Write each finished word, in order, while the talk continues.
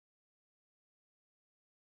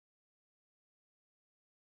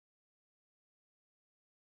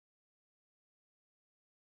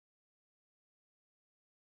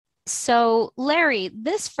So, Larry,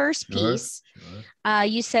 this first Sure, piece sure.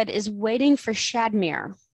 you said is waiting for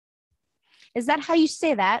Shadmere. Is that how you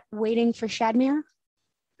say that? Waiting for Shadmere?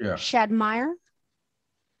 Yeah. Shadmire?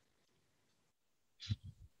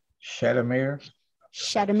 Shadamere,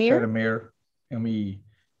 Shadmere? Shadamere, M-E,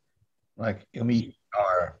 like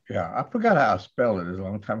M-E-R. Yeah, I forgot how I spelled it a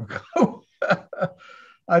long time ago.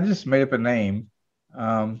 I just made up a name.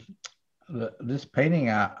 Um, this painting,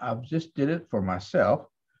 I just did it for myself.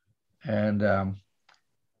 And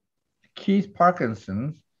Keith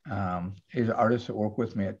Parkinson is an artist that worked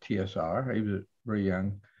with me at TSR. He was very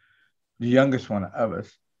young, the youngest one of us.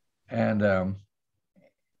 And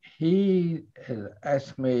he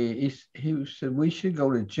asked me, he said we should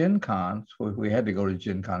go to Gen Con. So we had to go to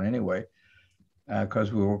Gen Con anyway,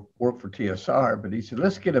 because we work for TSR. But he said,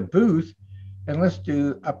 let's get a booth and let's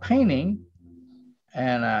do a painting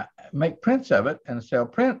and make prints of it and sell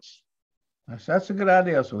prints. I said, that's a good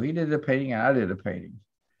idea. So he did a painting and I did a painting.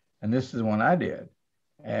 And this is one I did.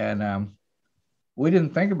 And we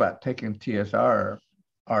didn't think about taking TSR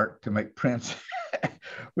art to make prints.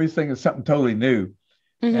 We was thinking something totally new.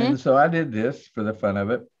 Mm-hmm. And so I did this for the fun of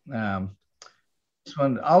it. This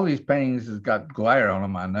one, all these paintings has got glare on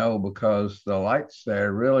them, I know, because the lights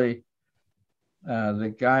there really,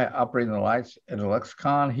 the guy operating the lights at the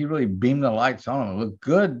Lexicon, he really beamed the lights on them. It looked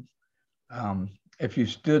good if you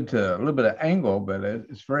stood to a little bit of angle, but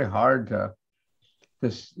it's very hard to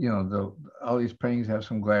this, all these paintings have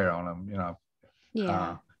some glare on them, Yeah.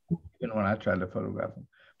 uh, even when I tried to photograph them.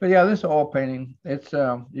 But yeah, this oil painting, it's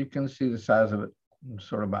you can see the size of it,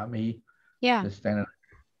 sort of by me, Yeah. just standing.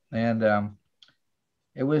 And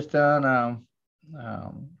it was done,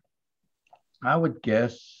 um, I would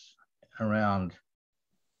guess, around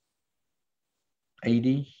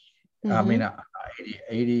 80. I Mm-hmm. mean,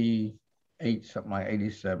 88, something like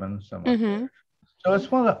 87, something like Mm-hmm. that. So it's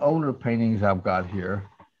one of the older paintings I've got here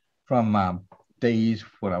from days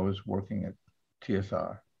when I was working at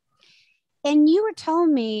TSR. And you were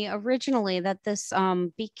telling me originally that this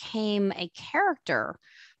became a character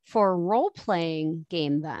for a role-playing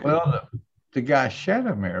game then. Well, the guy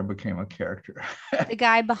Shadowmere became a character. The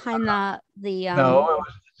guy behind the No, it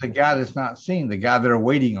was the guy that's not seen, the guy they're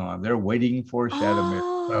waiting on. They're waiting for Shadowmere.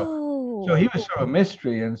 So he oh. was sort of a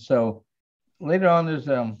mystery. And so later on, there's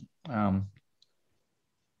I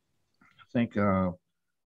think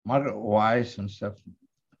Margaret Weiss and stuff.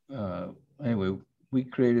 Uh, anyway, we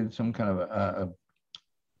created some kind of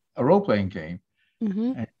a role playing game,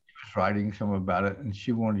 Mm-hmm. and she was writing some about it, and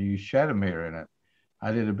she wanted to use Shadowmere in it.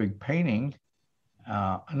 I did a big painting,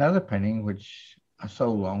 another painting which I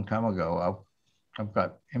sold a long time ago. I've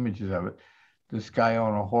got images of it. This guy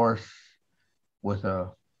on a horse with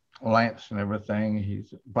a lance and everything.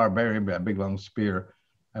 He's a barbarian, but a big long spear,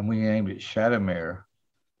 and we named it Shadowmere.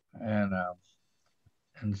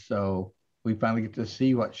 And so we finally get to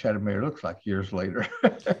see what Shadowmere looks like years later.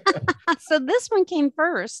 So this one came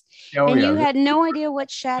first, Oh and yeah, you this had no idea what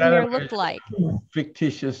Shadmere Shadowmere looked is like. a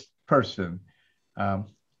fictitious person. Um,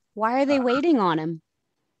 Why are I, they waiting on him?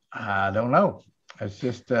 I don't know. It's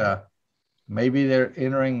just maybe they're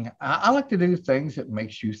entering. I like to do things that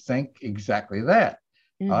makes you think exactly that.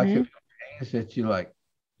 I like to Mm-hmm. do things that you like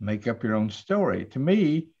make up your own story. To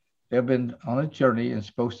me, they've been on a journey and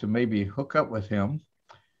supposed to maybe hook up with him,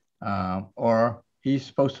 or he's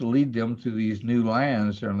supposed to lead them to these new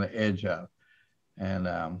lands they're on the edge of. And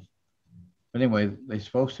but anyway, they're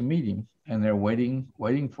supposed to meet him, and they're waiting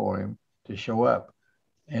for him to show up.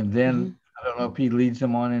 And Mm-hmm. then I don't know if he leads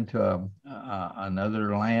them on into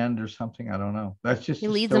another land or something. I don't know. That's He just a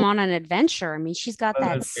leads them story. on an adventure. I mean, she's got An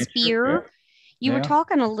that adventure. spear. Yeah, You were yeah.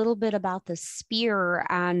 talking a little bit about the spear,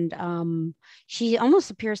 and she almost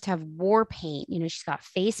appears to have war paint. She's got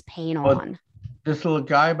face paint But on. this little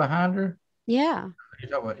guy behind her, Yeah.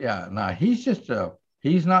 yeah, no,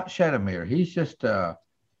 he's not Shadowmere. He's just a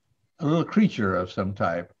little creature of some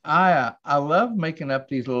type. I love making up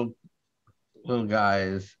these little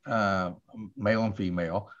guys, male and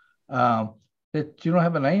female, that you don't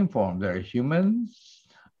have a name for them. They're humans,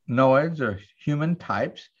 noids, or human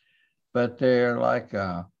types, but they're like,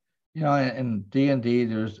 in D&D,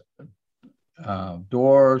 there's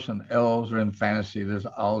dwarves and elves, or in fantasy, there's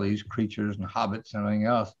all these creatures and hobbits and everything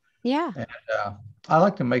else. Yeah. And I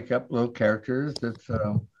like to make up little characters that's,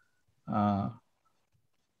 uh, I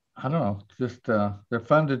don't know, just they're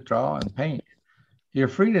fun to draw and paint. You're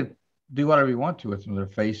free to do whatever you want to with them, their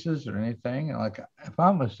faces or anything. And like, if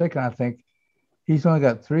I'm mistaken, I think he's only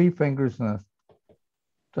got three fingers and a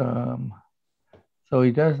thumb. So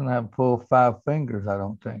he doesn't have full five fingers, I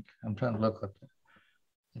don't think. I'm trying to look at the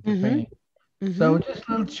Mm-hmm. painting. Mm-hmm. So just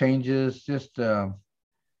little changes, just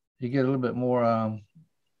you get a little bit more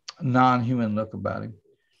non-human look about him.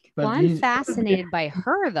 Well, But I'm he's fascinated by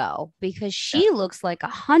her though, because yeah, she looks like a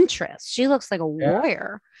huntress. She looks like a yeah.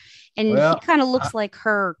 warrior. And he Well, kind of looks like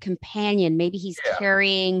her companion. Maybe he's yeah,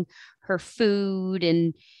 carrying her food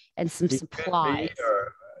and some he could be, supplies.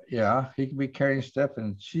 or yeah, he could be carrying stuff,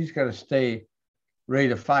 and she's got to stay ready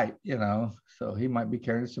to fight. So he might be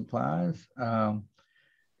carrying supplies.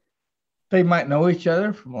 They might know each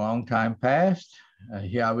other from a long time past.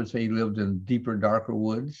 I would say he lived in deeper, darker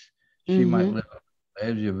woods. She might Mm-hmm. live on the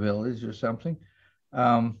edge of a village or something.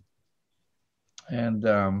 Um, and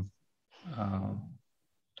um,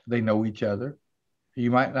 they know each other.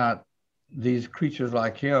 You might not, these creatures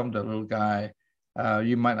like him, the little guy,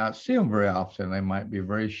 you might not see them very often. They might be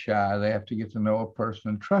very shy. They have to get to know a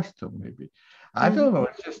person and trust them, maybe. I Mm-hmm. don't know.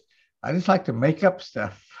 I just like to make up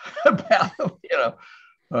stuff about them. Uh,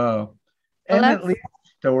 Well, and it that's leads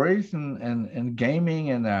to stories and gaming.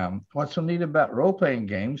 And what's so neat about role playing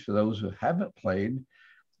games, for those who haven't played,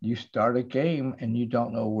 you start a game and you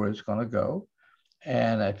don't know where it's going to go.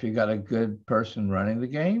 And if you got a good person running the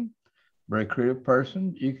game, very creative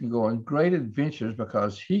person, you can go on great adventures,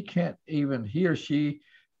 because he or she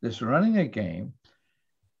that's running a game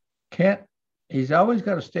can't, he's always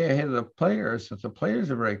got to stay ahead of the players. Since the players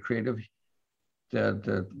are very creative,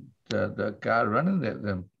 the guy running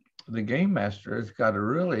the game master has got to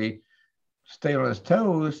really stay on his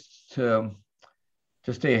toes to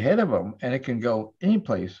stay ahead of them. And it can go any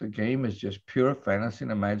place. The game is just pure fantasy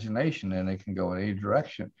and imagination, and it can go in any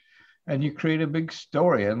direction. And you create a big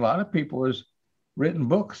story. And a lot of people has written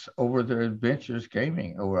books over their adventures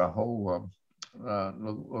gaming over a whole,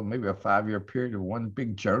 maybe a 5-year period of one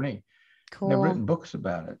big journey. And they've cool. written books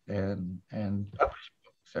about it and published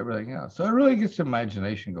books, everything else. So it really gets the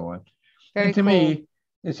imagination going. And Very to cool. me,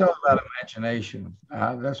 it's all about imagination.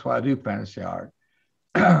 That's why I do fantasy art.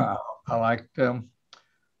 I like to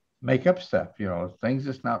make up stuff, things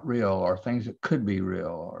that's not real, or things that could be real,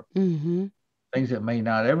 or Mm-hmm. things that may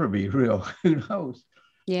not ever be real. Who knows?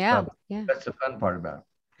 Yeah. But Yeah. that's the fun part about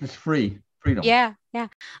it. It's freedom. Yeah. Yeah.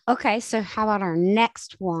 Okay. So how about our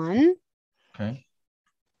next one? Okay.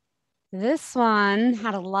 This one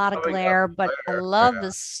had a lot of Oh, we got glare, but I Blair. love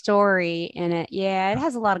the story in it. Yeah, it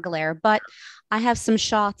has a lot of glare, but I have some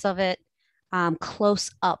shots of it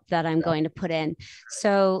close up that I'm Yeah. going to put in.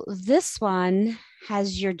 So this one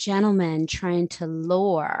has your gentleman trying to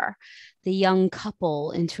lure the young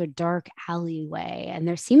couple into a dark alleyway, and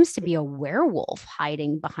there seems to be a werewolf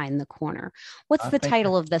hiding behind the corner. What's I the think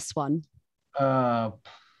title of this one? uh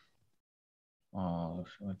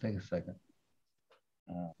take a second.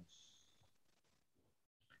 Uh,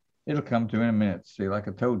 it'll come to me in a minute. See, like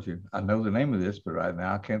I told you, I know the name of this, but right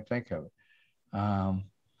now I can't think of it. Well,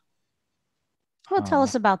 tell Uh,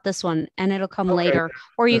 us about this one, and it'll come okay. later,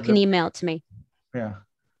 or The, you can the email it to me. yeah.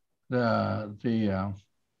 The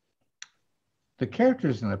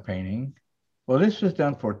characters in the painting. Well, this was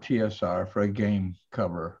done for TSR for a game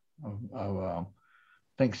cover of I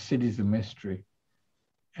think Cities of Mystery,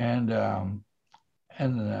 and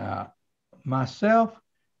myself,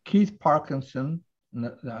 Keith Parkinson,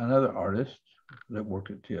 another artist that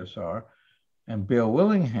worked at TSR, and Bill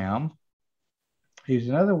Willingham. He's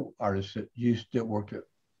another artist that worked at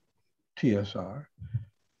TSR.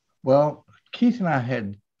 Well, Keith and I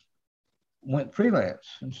had went freelance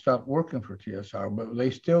and stopped working for TSR, but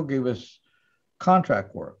they still gave us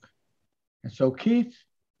contract work. And so Keith,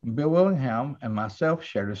 Bill Willingham, and myself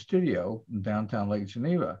shared a studio in downtown Lake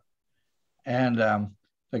Geneva. And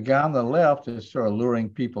the guy on the left is sort of luring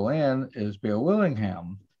people in is Bill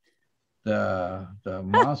Willingham, the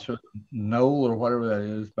monster knoll or whatever that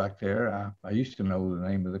is back there. I used to know the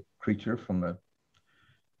name of the creature from the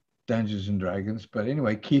Dungeons and Dragons, but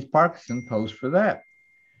anyway, Keith Parkinson posed for that,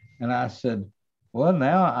 and I said, "Well,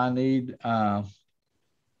 now I need to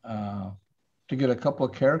get a couple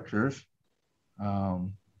of characters." I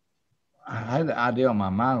had the idea on my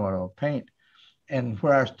mind what I would paint, and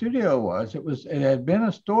where our studio was, it had been a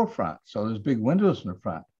storefront, so there's big windows in the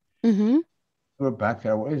front. Mm-hmm. We were back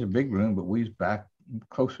there. Well, it was a big room, but we was back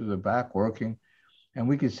closer to the back working, and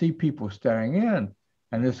we could see people staring in.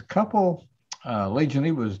 And this couple, Lake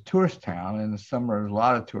Geneva was a tourist town. In the summer, there's a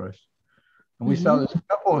lot of tourists. And we saw Mm-hmm. this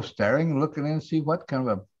couple staring, looking in to see what kind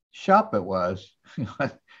of a shop it was.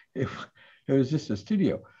 it, it was just a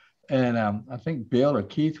studio. And I think Bill or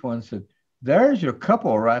Keith once said, "There's your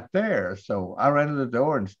couple right there." So I ran to the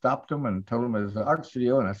door and stopped them and told them it was an art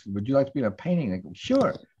studio. And I said, "Would you like to be in a painting?" They go,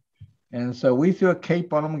 "Sure." And so we threw a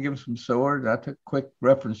cape on them and gave them some swords. I took a quick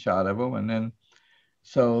reference shot of them. And then,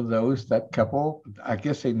 so that couple, I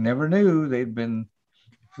guess they never knew they'd been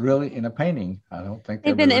really in a painting. I don't think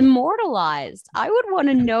They've they've been ever. immortalized. I would want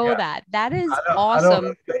to know Yeah, that. That is I don't know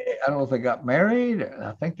awesome. if I don't know if they got married.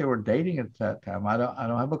 I think they were dating at that time. I don't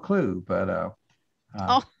have a clue, but uh,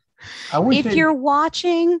 Oh, I wish if they. you're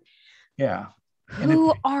watching, Yeah, and if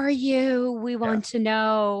who are you? We yeah, want to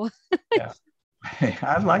know. yeah,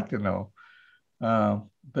 I'd like to know.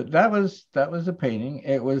 But that was a painting.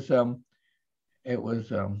 It was it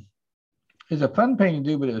was a fun painting to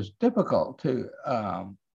do, but it was difficult too.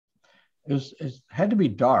 It had to be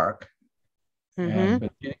dark, Mm-hmm.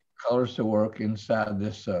 but getting colors to work inside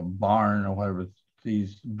this barn or whatever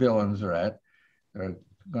these villains are at. They're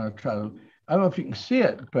going to try to. I don't know if you can see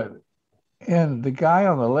it, but and the guy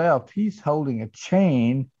on the left, he's holding a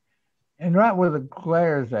chain, and right where the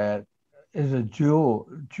glare's at is a jewel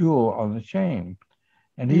on the chain,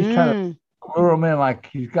 and he's trying to Mm. lure him in like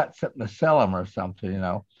he's got something to sell him or something, you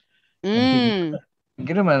know. And if he Mm. can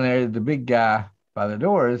get him in there, the big guy by the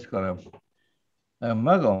door is going to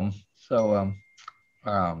mug him.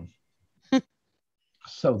 Um,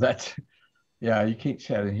 so that's yeah, you can't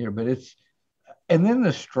see it in here, but it's and then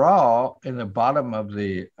the straw in the bottom of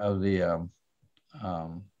the um,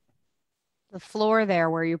 The floor there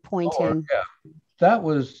where you're floor, pointing. yeah, that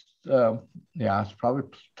was yeah, I was probably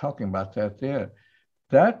talking about that then.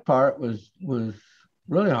 That part was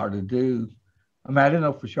really hard to do. I mean, I didn't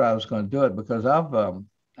know for sure I was going to do it because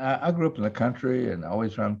I grew up in the country and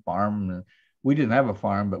always run farm. And we didn't have a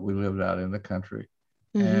farm, but we lived out in the country,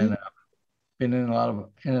 Mm-hmm. and been in and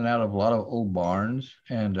out of a lot of old barns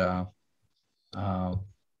uh,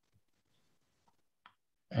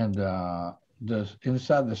 and the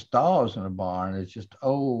inside the stalls in the barn is just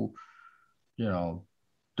old, you know,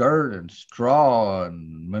 dirt and straw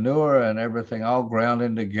and manure and everything all ground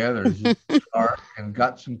in together. It's just dark and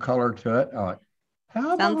got some color to it. I'm like,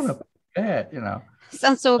 how am I going to Sounds put that? You know,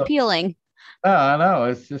 sounds so so appealing. I know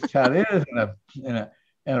it's just how it is in a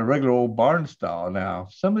in a regular old barn stall. Now,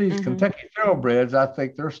 some of these Mm-hmm. Kentucky thoroughbreds, I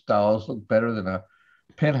think their stalls look better than a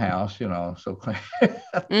penthouse. You know, so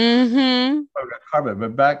Mm-hmm. carpet.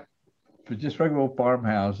 But back for just regular old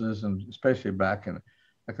farmhouses, and especially back in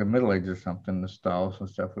like the Middle Ages or something, the stalls and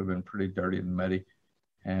stuff would have been pretty dirty and muddy.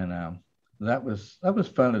 And that was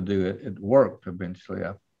fun to do. It worked eventually.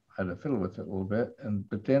 I had to fiddle with it a little bit, and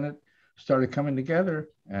but then it started coming together.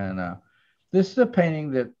 And this is a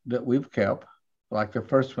painting that we've kept, like the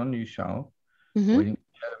first one you show, Mm-hmm. Waiting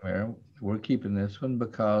for Mirror. We're keeping this one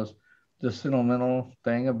because the sentimental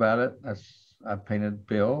thing about it. I painted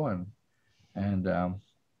Bill and and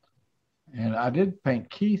I did paint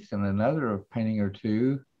Keith in another painting or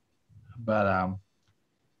two, but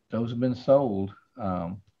those have been sold.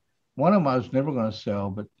 One of them I was never going to sell,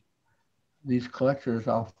 but these collectors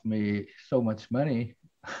offer me so much money.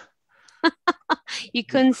 You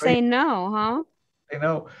It's couldn't crazy, say no, huh? you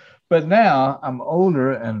know. But now I'm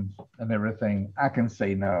older and everything. I can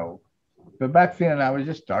say no. But back then I was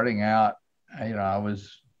just starting out. You know, I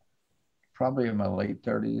was probably in my late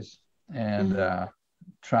 30s and Mm-hmm.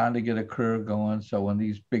 trying to get a career going. So when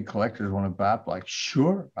these big collectors want to buy, I'm like,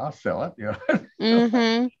 sure, I'll sell it. Mm-hmm.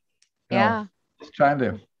 You know, Yeah. just trying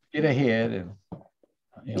to get ahead and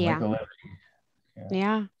make Yeah. a living. Yeah.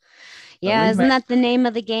 Yeah. So Yeah. we've Isn't made that the name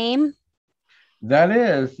of the game? that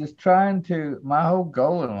is just trying to. My whole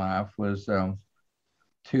goal in life was to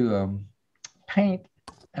paint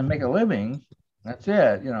and make a living. That's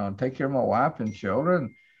it. Take care of my wife and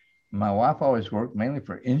children. My wife always worked mainly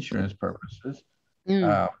for insurance purposes. Mm.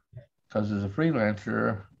 Uh, because as a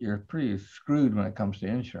freelancer, you're pretty screwed when it comes to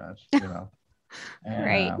insurance, and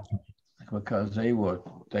Right. because they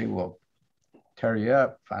will tear you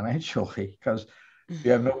up financially because you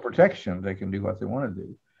have no protection. They can do what they want to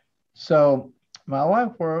do. So my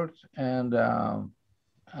wife worked, and then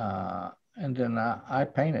I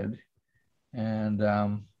painted,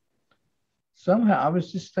 and somehow I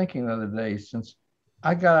was just thinking the other day since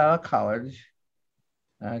I got out of college,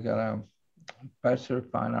 I got a Bachelor of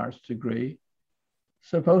Fine Arts degree.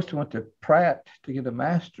 Supposed to went to Pratt to get a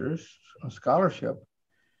master's on scholarship,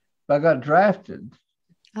 but I got drafted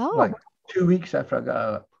like Oh. 2 weeks after I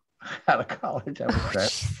got out of college. I was Oh,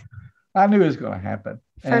 drafted. jeez. I knew it was going to happen,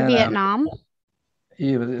 For and Vietnam.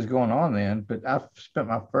 yeah, it was going on then. But I spent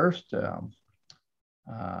my first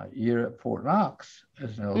year at Fort Knox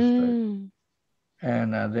as an illustrator, Mm.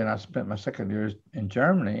 and then I spent my second year in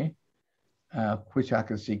Germany, which I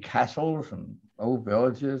could see castles and old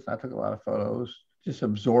villages. I took a lot of photos, just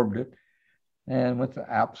absorbed it, and went to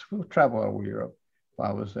the Alps. We traveled over Europe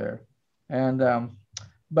while I was there, and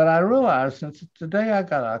but I realized since the day I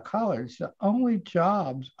got out of college, the only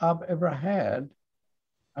jobs I've ever had,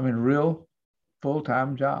 I mean, real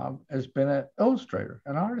full-time job has been an illustrator,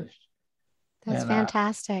 an artist. That's And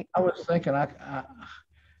fantastic. I was thinking,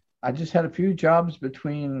 I just had a few jobs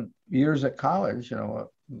between years at college, to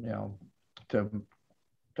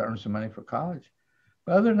earn some money for college.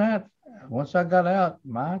 But other than that, once I got out,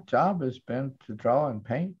 my job has been to draw and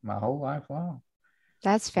paint my whole life long.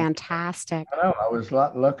 That's And fantastic. I know I was a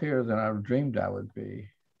lot luckier than I dreamed I would be.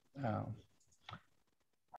 Um,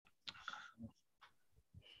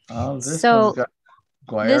 this one's So got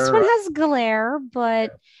this one glare. has glare,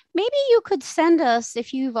 but maybe you could send us,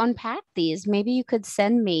 if you've unpacked these, maybe you could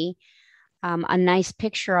send me a nice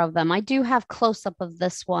picture of them. I do have close up of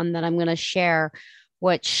this one that I'm going to share,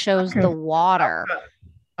 which shows the water.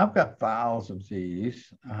 I've got files of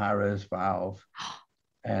these, high res files,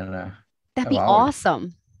 and That'd I've be always,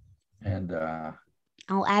 awesome. and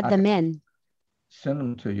I'll add I can them in. send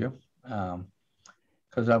them to you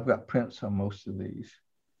because I've got prints on most of these.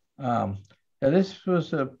 Um, yeah, this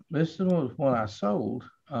was one I sold,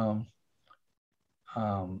 um,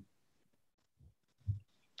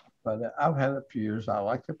 but I've had it for years. I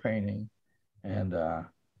like the painting, and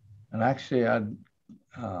actually, a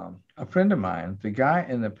friend of mine, the guy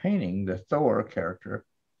in the painting, the Thor character,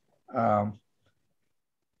 um,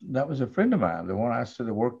 that was a friend of mine. The one I sort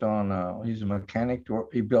of worked on. He's a mechanic.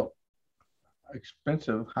 He built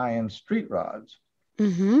expensive high-end street rods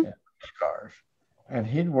Mm-hmm. and cars. And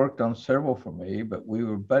he'd worked on several for me, but we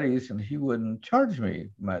were buddies and he wouldn't charge me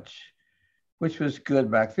much, which was good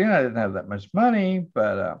back then. I didn't have that much money,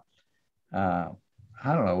 but I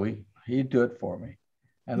don't know, he'd do it for me.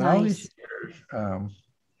 And all these Nice. years,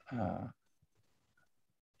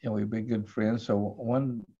 we've been good friends. So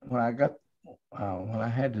when I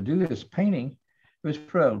had to do this painting, it was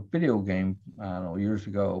for a video game, I don't know, years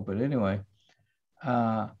ago. But anyway,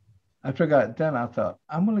 uh, after I got it done, I thought,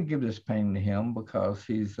 I'm going to give this painting to him because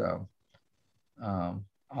he's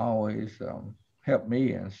always helped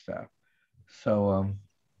me and stuff. So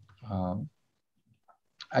um,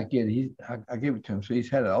 I gave it to him. So he's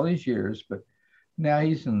had it all these years, but now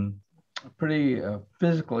he's in pretty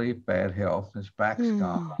physically bad health. His back's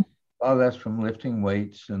gone. Hmm. A lot of that's from lifting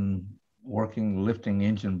weights and lifting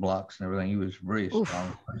engine blocks and everything. He was a very strong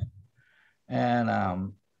Oof. person.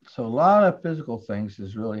 And so a lot of physical things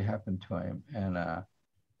has really happened to him. And uh,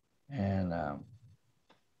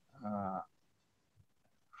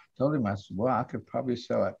 told him, I said, well, I could probably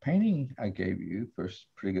sell that painting I gave you for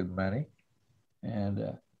pretty good money.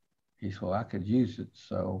 And he said, well, I could use it.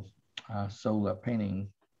 So I sold that painting.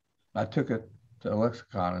 I took it to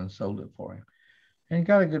Lexicon and sold it for him and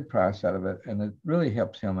got a good price out of it. And it really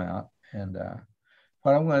helps him out. And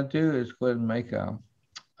what I'm going to do is go ahead and make a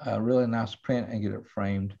really nice print and get it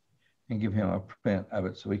framed and give him a print of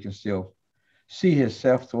it so he can still see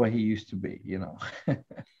himself the way he used to be.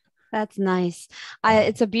 That's nice. Um,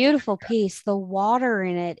 It's a beautiful piece. The water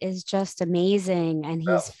in it is just amazing. And he's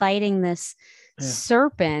well, fighting this yeah.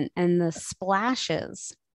 serpent and the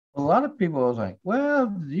splashes. A lot of people was like,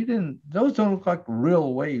 well, those don't look like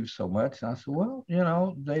real waves so much. And I said, well,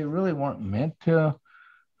 they really weren't meant to.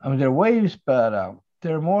 I mean, they're waves, but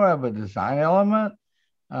they're more of a design element.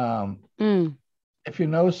 Um, Mm, if you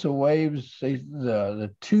notice the waves,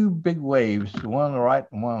 the two big waves, the one on the right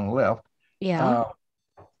and one on the left, yeah. uh,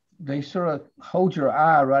 they sort of hold your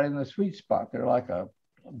eye right in the sweet spot. They're like a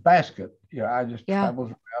basket. Your eye just Yeah. travels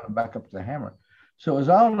around and back up to the hammer. So it's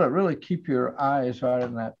all to really keep your eyes right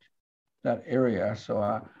in that area.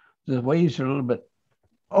 So the waves are a little bit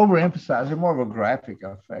overemphasized. They're more of a graphic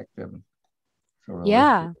effect than sort of realistic.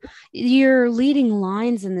 Yeah. Your leading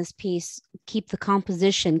lines in this piece keep the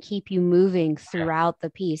composition, keep you moving throughout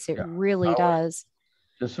the piece. It Yeah, really always does.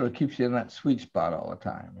 just sort of keeps you in that sweet spot all the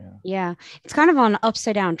time. Yeah. Yeah. It's kind of on an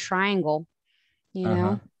upside down triangle, you Uh huh.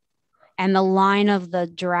 know? And the line of the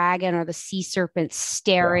dragon or the sea serpent Yeah.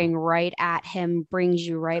 staring right at him brings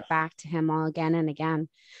you right back to him all again and again.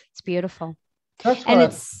 It's beautiful. That's what And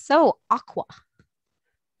it's so aqua.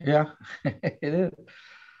 yeah, it is.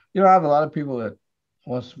 I have a lot of people that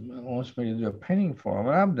wants me to do a painting for them,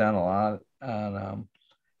 and I've done a lot on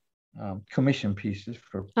commission pieces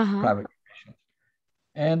for Uh-huh. private commissions.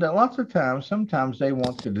 And lots of times, sometimes they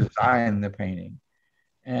want to design the painting.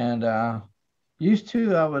 And used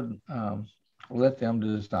to, I would let them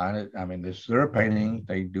design it. I mean, this is their painting;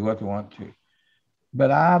 they do what they want to. But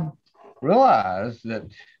I realized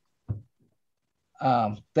that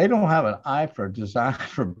they don't have an eye for design,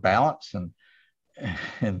 for balance,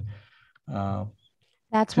 and uh,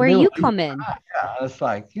 That's to where be able you to, come in. yeah, it's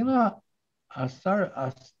like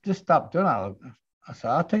I just stopped doing it. I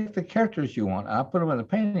said, I'll take the characters you want. I'll put them in the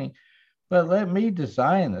painting, but let me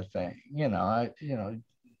design the thing.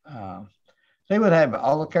 Um, they would have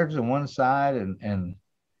all the characters on one side and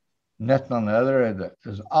nothing on the other. And it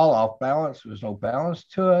was all off balance. There was no balance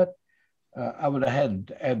to it. I would have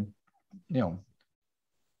had you know,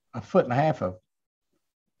 a foot and a half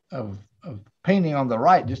of painting on the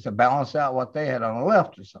right just to balance out what they had on the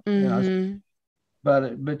left or something. You know, Mm-hmm.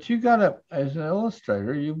 but you got to, as an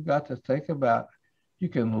illustrator, you've got to think about. You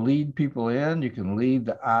can lead people in. You can lead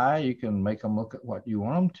the eye. You can make them look at what you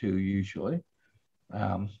want them to. Usually,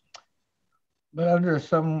 um, but under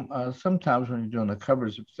sometimes when you're doing the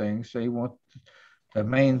covers of things, they want the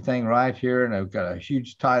main thing right here, and they've got a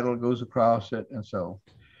huge title goes across it, and so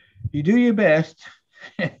you do your best.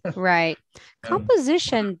 Right. And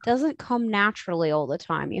Composition doesn't come naturally all the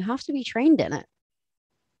time. You have to be trained in it.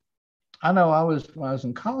 I know when I was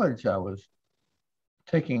in college, I was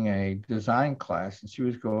taking a design class, and she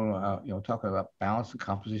was going, talking about balance and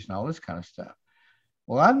composition, all this kind of stuff.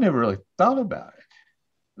 Well, I never really thought about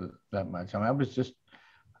it that much. I mean,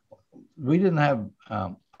 we didn't have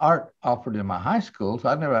art offered in my high school, so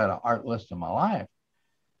I never had an art list in my life,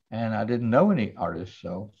 and I didn't know any artists.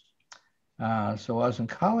 So I was in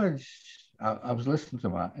college. I was listening to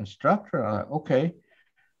my instructor. I was like, okay,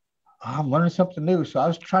 I'm learning something new. So I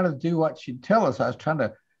was trying to do what she'd tell us.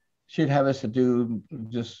 She'd have us to do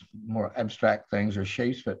just more abstract things or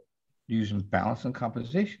shapes, but using balance and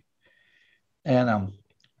composition. And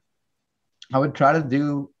I would try to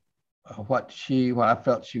do what I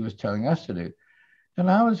felt she was telling us to do. And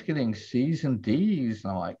I was getting C's and D's.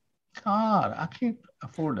 And I'm like, God, I can't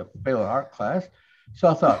afford to fail an art class. So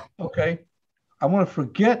I thought, okay, I want to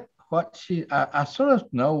forget I sort of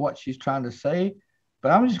know what she's trying to say, but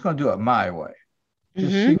I'm just going to do it my way.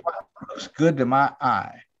 Just see Mm-hmm. what looks good to my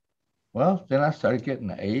eye. Well, then I started getting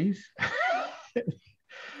the A's.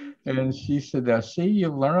 And she said, see,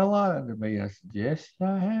 you've learned a lot under me. I said, yes,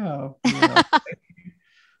 I have.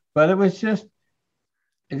 But it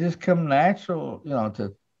just come natural, I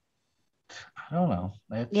don't know.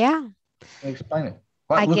 Yeah, Explain it.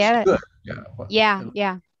 I What looks get it. good? Yeah. Yeah,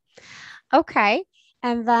 yeah. Okay.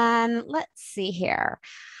 And then let's see here.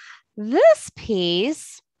 This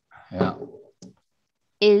piece Yeah.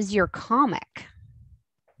 is your comic.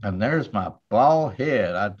 And there's my bald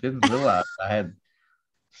head. I didn't realize I had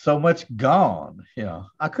so much gone.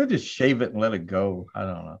 I could just shave it and let it go. I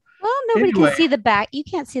don't know. Well, nobody can Anyway, see the back. You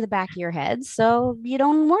can't see the back of your head, so you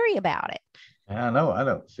don't worry about it. I know I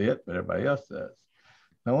don't see it, but everybody else does.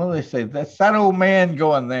 No wonder they say that's that old man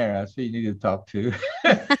going there. I see you need to talk to.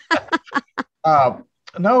 uh,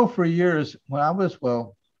 no, for years when I was,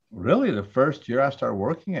 well, really the first year I started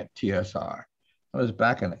working at TSR, I was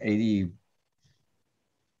back in 82,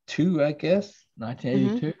 I guess,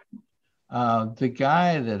 Mm-hmm. 1982. The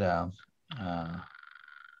guy that,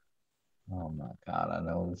 oh my God, I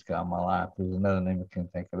know this guy in my life. There's another name I can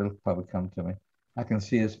think of. It'll probably come to me. I can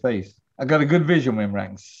see his face. I got a good visual memory. I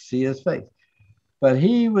can see his face. But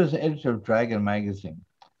he was editor of Dragon magazine,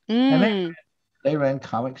 and Mm. they ran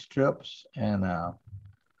comic strips and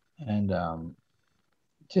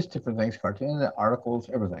just different things, cartoons, articles,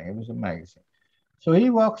 everything. It was a magazine. So he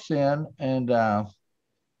walks in and our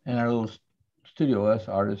little studio us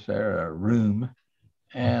artists there, a room,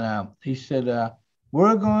 and he said,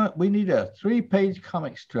 we need a 3-page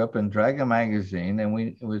comic strip in Dragon magazine, and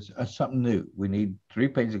it was something new. We need 3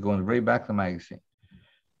 pages going to the very back of the magazine,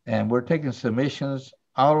 and we're taking submissions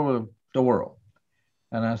all over the world.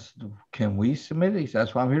 And I said, can we submit it? He said,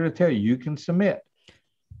 that's why I'm here to tell you, you can submit.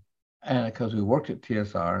 And because we worked at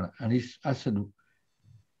TSR, and I said,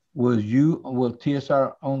 will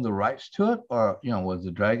TSR own the rights to it? Or, was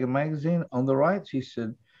the Dragon magazine own the rights? He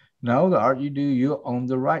said, no, the art you do, you own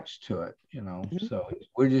the rights to it, Mhm. so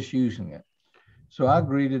we're just using it. So I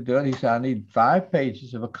agreed to do it. He said, I need 5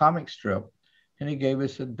 pages of a comic strip. And he gave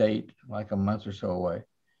us a date, like a month or so away,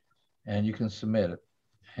 and you can submit it.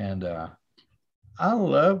 And I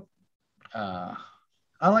love, uh,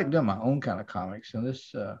 I like doing my own kind of comics. And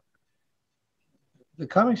the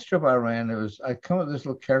comic strip I ran, I come up with this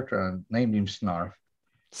little character and named him Snarf.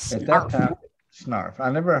 At that Snarf. time, Snarf.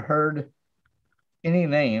 I never heard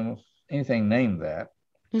anything named that.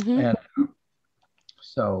 Mm-hmm. And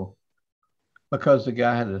so, because the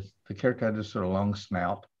character had this sort of long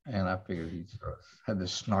snout, and I figured he sort of had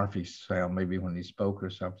this snarfy sound maybe when he spoke or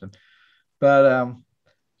something. But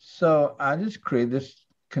so I just created this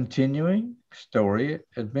continuing story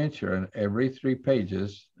adventure, and every 3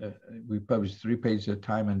 pages, we published 3 pages at a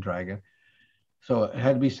time in Dragon. So it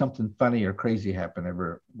had to be something funny or crazy happen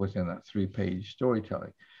ever within that 3-page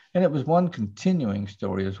storytelling. And it was one continuing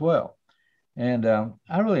story as well. And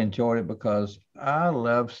I really enjoyed it because I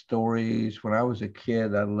love stories. When I was a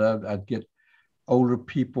kid, I'd get older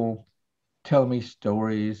people telling me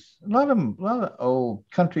stories. A lot of old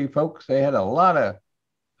country folks. They had a lot of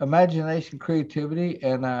imagination, creativity,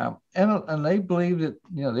 and they believed that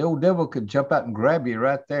the old devil could jump out and grab you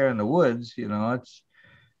right there in the woods. It's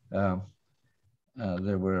uh,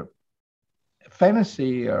 there were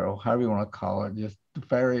fantasy, or however you want to call it, just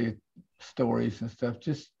fairy stories and stuff.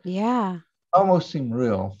 Just Yeah. almost seem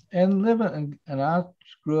real. And and I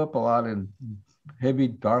grew up a lot in heavy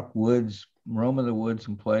dark woods, roaming the woods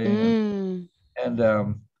and playing, Mm.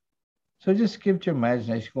 and so just give your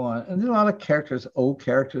imagination going. And there's a lot of characters,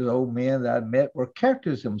 old men that I met were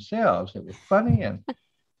characters themselves. It was funny and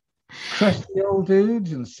crusty old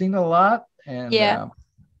dudes and seen a lot. And Yeah.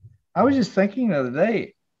 I was just thinking the other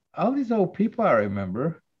day, all these old people I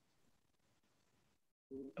remember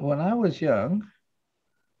when I was young,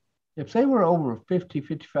 if they were over 50,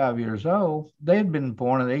 55 years old, they had been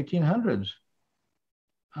born in the 1800s.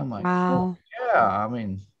 I'm like, oh, Wow. yeah. I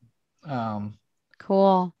mean, um,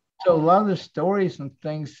 Cool. so a lot of the stories and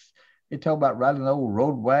things they talk about riding old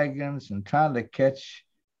road wagons and trying to catch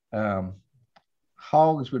um,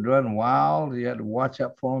 hogs would run wild. You had to watch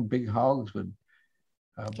out for them. Big hogs would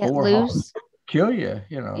Get boar hogs loose. kill you.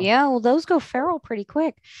 Yeah, well, those go feral pretty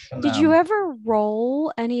quick. And Did you ever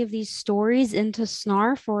roll any of these stories into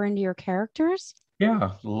Snarf or into your characters?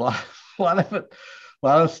 yeah, a lot of it, a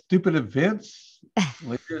lot of stupid events.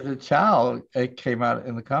 Later as a child, it came out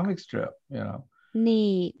in the comic strip.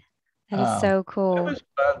 Neat. That is Um, so it cool. was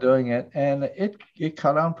fun doing it, and it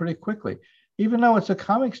caught on pretty quickly. Even though it's a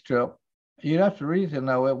comic strip, you'd have to read to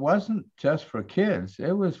know it wasn't just for kids;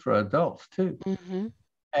 it was for adults too. Hmm.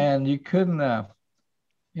 And you couldn't,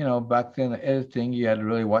 back then the editing, you had to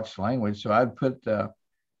really watch the language. So I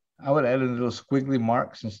would add in little squiggly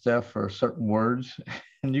marks and stuff for certain words,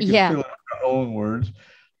 and you could Yeah. fill in your own words.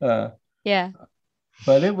 Uh, Yeah.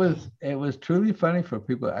 but it was truly funny for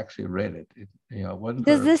people who actually read it. It wasn't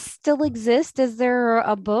Does for this still exist? Is there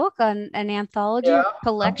a book, an anthology yeah. or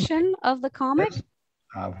collection of the comic? Yes,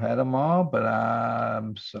 I've had them all, but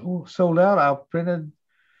I'm so sold out. I've printed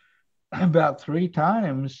about three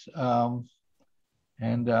times,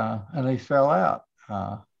 and they sell out.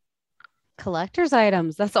 Collector's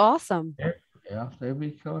items. That's awesome. Yeah, yeah, they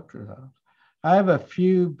be collectors. I have a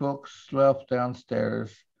few books left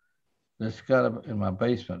downstairs. That's in my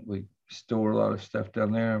basement. We store a lot of stuff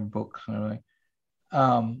down there and books and everything.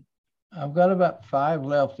 Um, I've got about five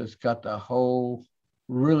left that's got the whole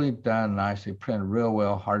really done nicely, printed real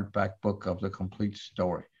well hardback book of the complete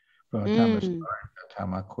story from the time I started Mm. to the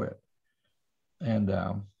time I quit.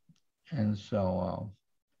 And so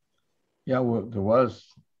yeah, well, there was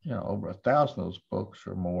over 1,000 of those books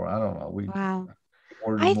or more. I don't know. We Wow.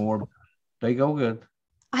 ordered I more. They go good.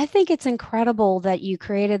 I think it's incredible that you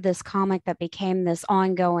created this comic that became this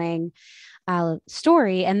ongoing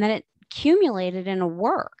story and then it accumulated in a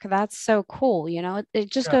work. That's so cool. It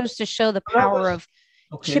just Yeah. goes to show the That power was of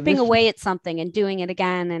okay. chipping away at something and doing it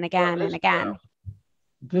again and Well, again and again.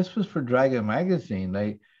 this was for Dragon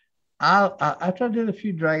Magazine. After I did a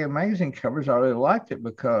few Dragon Magazine covers, I really liked it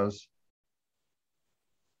because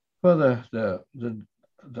well, the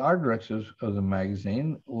art directors of the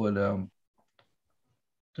magazine would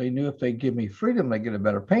they knew if they give me freedom, they get a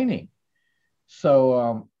better painting.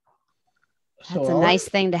 So so That's a nice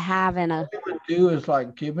thing to have in all a they would do is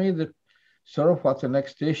like give me the sort of what the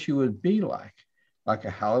next issue would be like a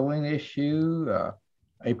Halloween issue,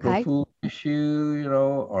 April okay. Fool issue,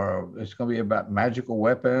 or it's going to be about magical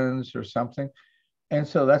weapons or something. And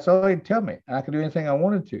so that's all they'd tell me. And I could do anything I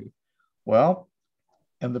wanted to. Well,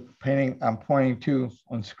 and the painting I'm pointing to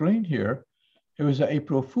on screen here, it was an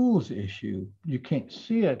April Fool's issue. You can't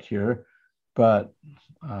see it here, but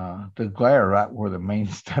the glare right where the main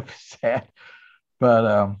stuff is at. But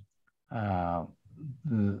uh,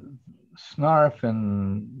 the Snarf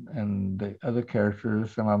and the other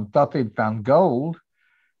characters, and I thought they'd found gold,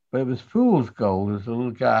 but it was fool's gold. There's a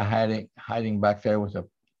little guy hiding back there with a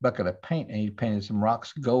bucket of paint, and he painted some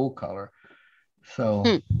rocks gold color. So,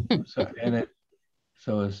 and it's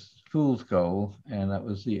fool's gold, and that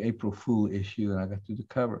was the April Fool issue, and I got through the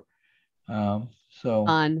cover. So,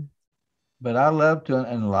 Fun. but I loved doing,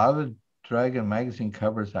 and a lot of the Dragon magazine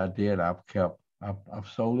covers I did, I've kept. I've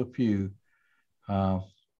sold a few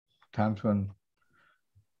times when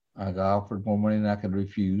I got offered more money than I could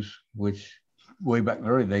refuse, which way back in the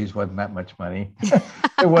early days wasn't that much money.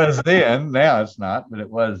 It was then. Now it's not, but it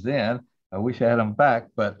was then. I wish I had them back.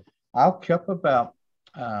 But I've kept about,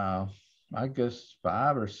 I guess,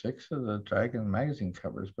 5 or 6 of the Dragon magazine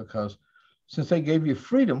covers because since they gave you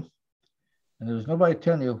freedom and there was nobody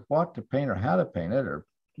telling you what to paint or how to paint it or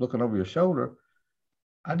looking over your shoulder,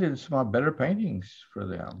 I did some of my better paintings for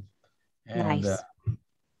them. And Nice.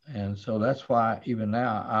 and so that's why even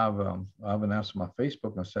now I've announced on my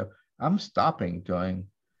Facebook and stuff. I'm stopping doing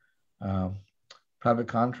um, private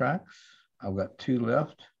contracts. I've got 2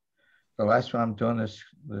 left. The last one I'm doing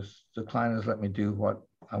the client has let me do what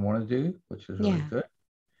I want to do, which is really Yeah. good.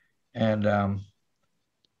 And I'm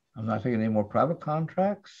not taking any more private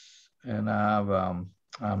contracts, and I'm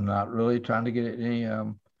not really trying to get any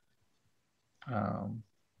um,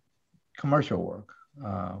 commercial work.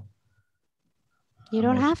 You I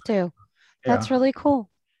don't mean, have to. yeah, That's really cool.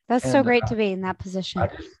 That's so and great to be in that I position.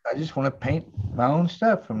 just want to paint my own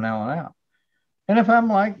stuff from now on out. And if I'm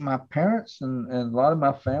like my parents and a lot of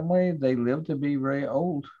my family, they live to be very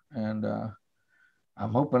old, and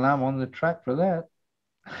I'm hoping I'm on the track for that.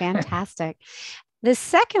 Fantastic. The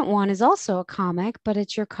second one is also a comic, but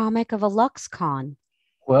it's your comic of a LuxCon.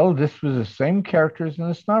 Well, this was the same characters in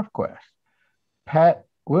the Snarf Quest. Pat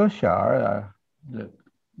Wilshire, that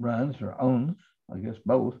runs or owns, I guess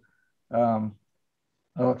both, um,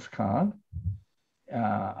 Alex Khan.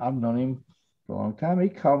 I've known him for a long time. He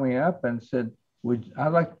called me up and said, "Would I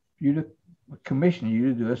like you to commission you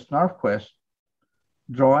to do a Snarf Quest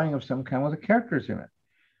drawing of some kind with the characters in it?"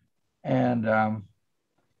 And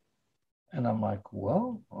and I'm like,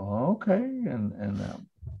 "Well, okay." And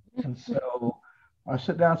so I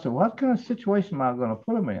sit down and said, "What kind of situation am I going to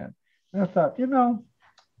put them in?" And I thought,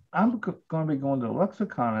 I'm going to be going to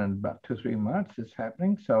Lexicon in about 2 or 3 months. It's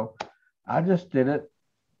happening. So I just did it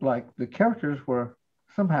like the characters were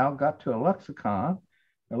somehow got to a lexicon,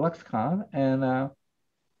 and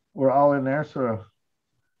we're all in there sort of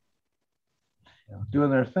doing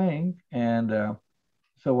their thing. And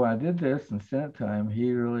so when I did this and sent it to him,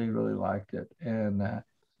 he really, really liked it. And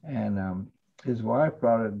his wife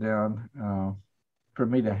brought it down for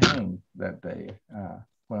me to hang that day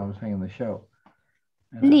when I was hanging the show.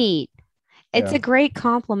 And Neat. It's yeah, a great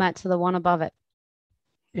compliment to the one above it.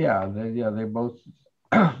 they both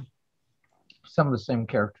some of the same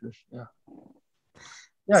characters. Yeah.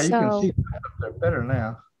 Yeah, you can So, see they're better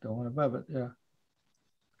now. The one above it. Yeah.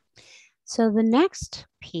 so the next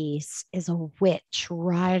piece is a witch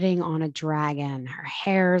riding on a dragon. Her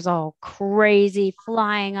hair's all crazy,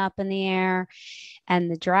 flying up in the air, and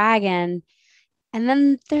the dragon. And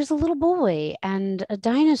then there's a little boy and a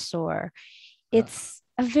dinosaur. Yeah. It's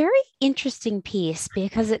a very interesting piece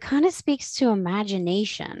because it kind of speaks to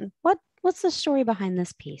imagination. What's the story behind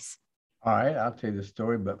this piece? All right, I'll tell you the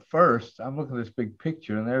story. But first, I'm looking at this big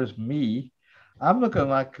picture, and there's me. I'm looking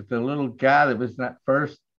like the little guy that was in that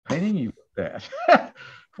first painting you looked at.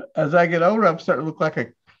 As I get older, I'm starting to look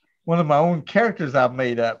like one of my own characters I've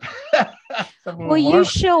made up. Some Well, little you Marvin.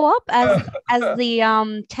 show up as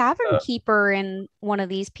the tavern keeper in one of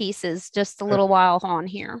these pieces just a little while on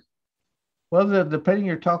here. Well, the painting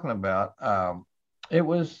you're talking about,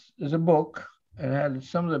 is a book and had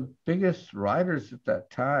some of the biggest writers at that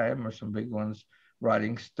time, or some big ones,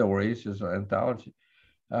 writing stories as an anthology.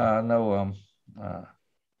 I know, uh,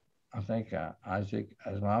 I think Isaac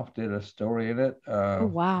Asimov did a story in it. Oh,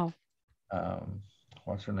 wow. Um,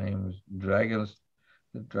 what's her name? The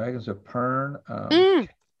Dragons of Pern. Mm,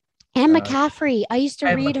 Anne Uh, McCaffrey. I used to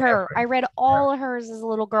Anne read her. I McCaffrey. read Yeah, all of hers as a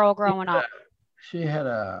little girl she growing had up. a, she had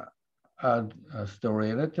a story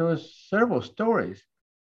in it. There was several stories,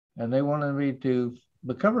 and they wanted me to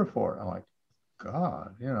the cover for it. I'm like,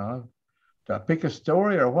 God, do I pick a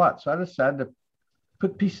story or what? So I decided to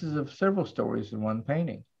put pieces of several stories in one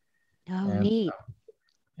painting. Oh, And neat.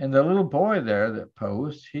 and the little boy there that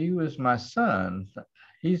posed, he was my son.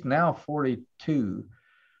 He's now 42.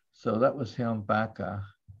 So that was him back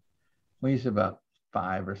when he's about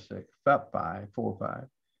 5 or 6, about 5, 4 or 5.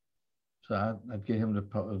 So I'd get him to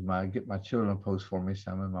pose get my children to pose for me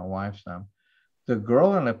some and my wife some. The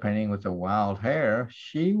girl in the painting with the wild hair,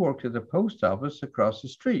 she worked at the post office across the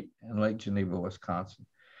street in Lake Geneva, Wisconsin.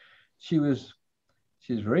 She was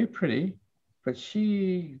she's very pretty, but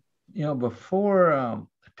before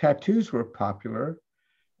tattoos were popular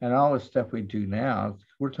and all the stuff we do now,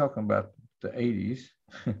 we're talking about the 80s.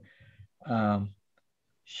 um,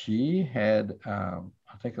 she had, I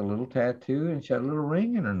think, a little tattoo, and she had a little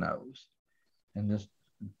ring in her nose and this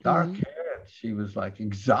dark Mm. hair. And she was like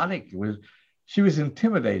exotic. She was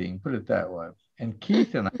intimidating, put it that way. And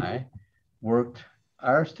Keith and I worked.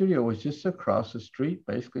 Our studio was just across the street,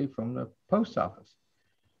 basically from the post office.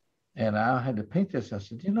 And I had to paint this. I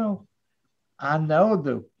said, I know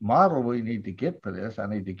the model we need to get for this. I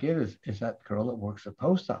need to get is that girl that works at the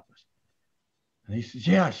post office. And he says,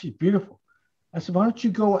 yeah, she's beautiful. I said, why don't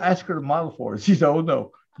you go ask her to model for us? He said, oh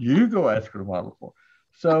no, you go ask her to model for.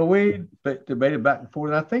 So we debated back and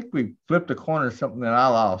forth. I think we flipped a corner or something that I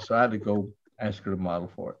lost. So I had to go ask her to model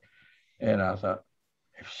for it. And I thought,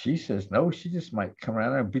 if she says no, she just might come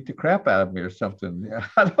around and beat the crap out of me or something.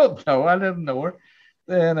 I don't know. I didn't know her.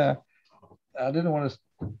 Then I didn't want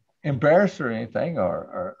to embarrass her or anything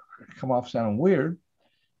or come off sounding weird.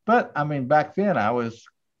 But I mean, back then I was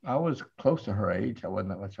close to her age. I wasn't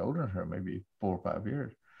that much older than her, maybe 4 or 5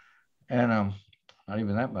 years, and not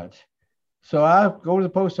even that much. So I go to the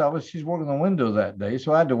post office. She's working the window that day,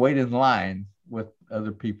 so I had to wait in line with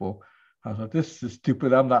other people. I thought, this is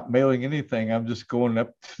stupid. I'm not mailing anything. I'm just going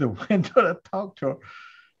up to the window to talk to her.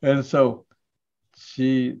 And so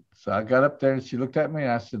I got up there and she looked at me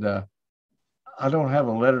and I said, I don't have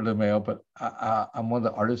a letter to mail, but I'm one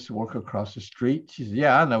of the artists who work across the street. She said,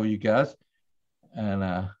 yeah, I know you guys. And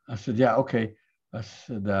I said, yeah, okay. I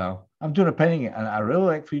said, I'm doing a painting and I really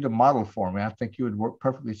like for you to model for me. I think you would work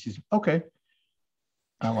perfectly. She said, okay.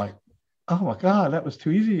 I'm like, oh my God, that was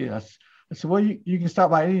too easy. I said, well, you can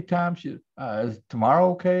stop by anytime. She, is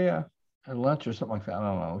tomorrow okay? At lunch or something like that. I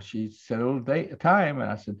don't know. She said a time.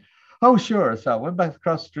 And I said, oh, sure. So I went back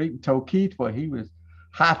across the street and told Keith, well, he was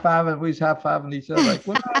high-fiving. We was high-fiving each other like,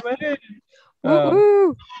 what up, man? Um,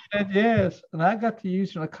 Woohoo! and yes. And I got to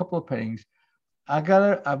use her in a couple of paintings.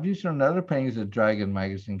 I've used her in another painting as a Dragon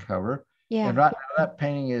magazine cover. And Yeah, right now that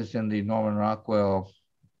painting is in the Norman Rockwell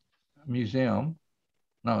Museum.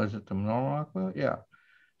 No, is it the Norman Rockwell? Yeah.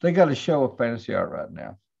 They got a show of fantasy art right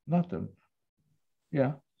now. Not the,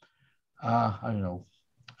 yeah. I don't know.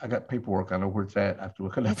 I got paperwork. I know where it's at. I have to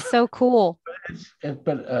look it up. it's so cool.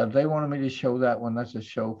 But they wanted me to show that one. That's a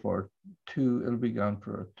show for two. It'll be gone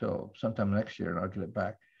for till sometime next year, and I'll get it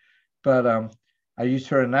back. But I used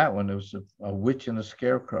her in that one. It was a witch and a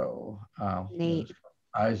scarecrow. It Neat. was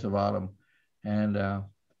Eyes of Autumn, and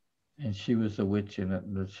she was a witch in it.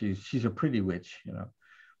 And she's a pretty witch.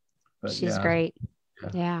 But She's yeah, great. yeah.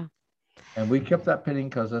 Yeah. And we kept that painting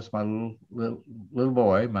because that's my little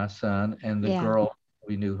boy, my son, and the Yeah. girl.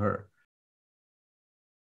 We knew her.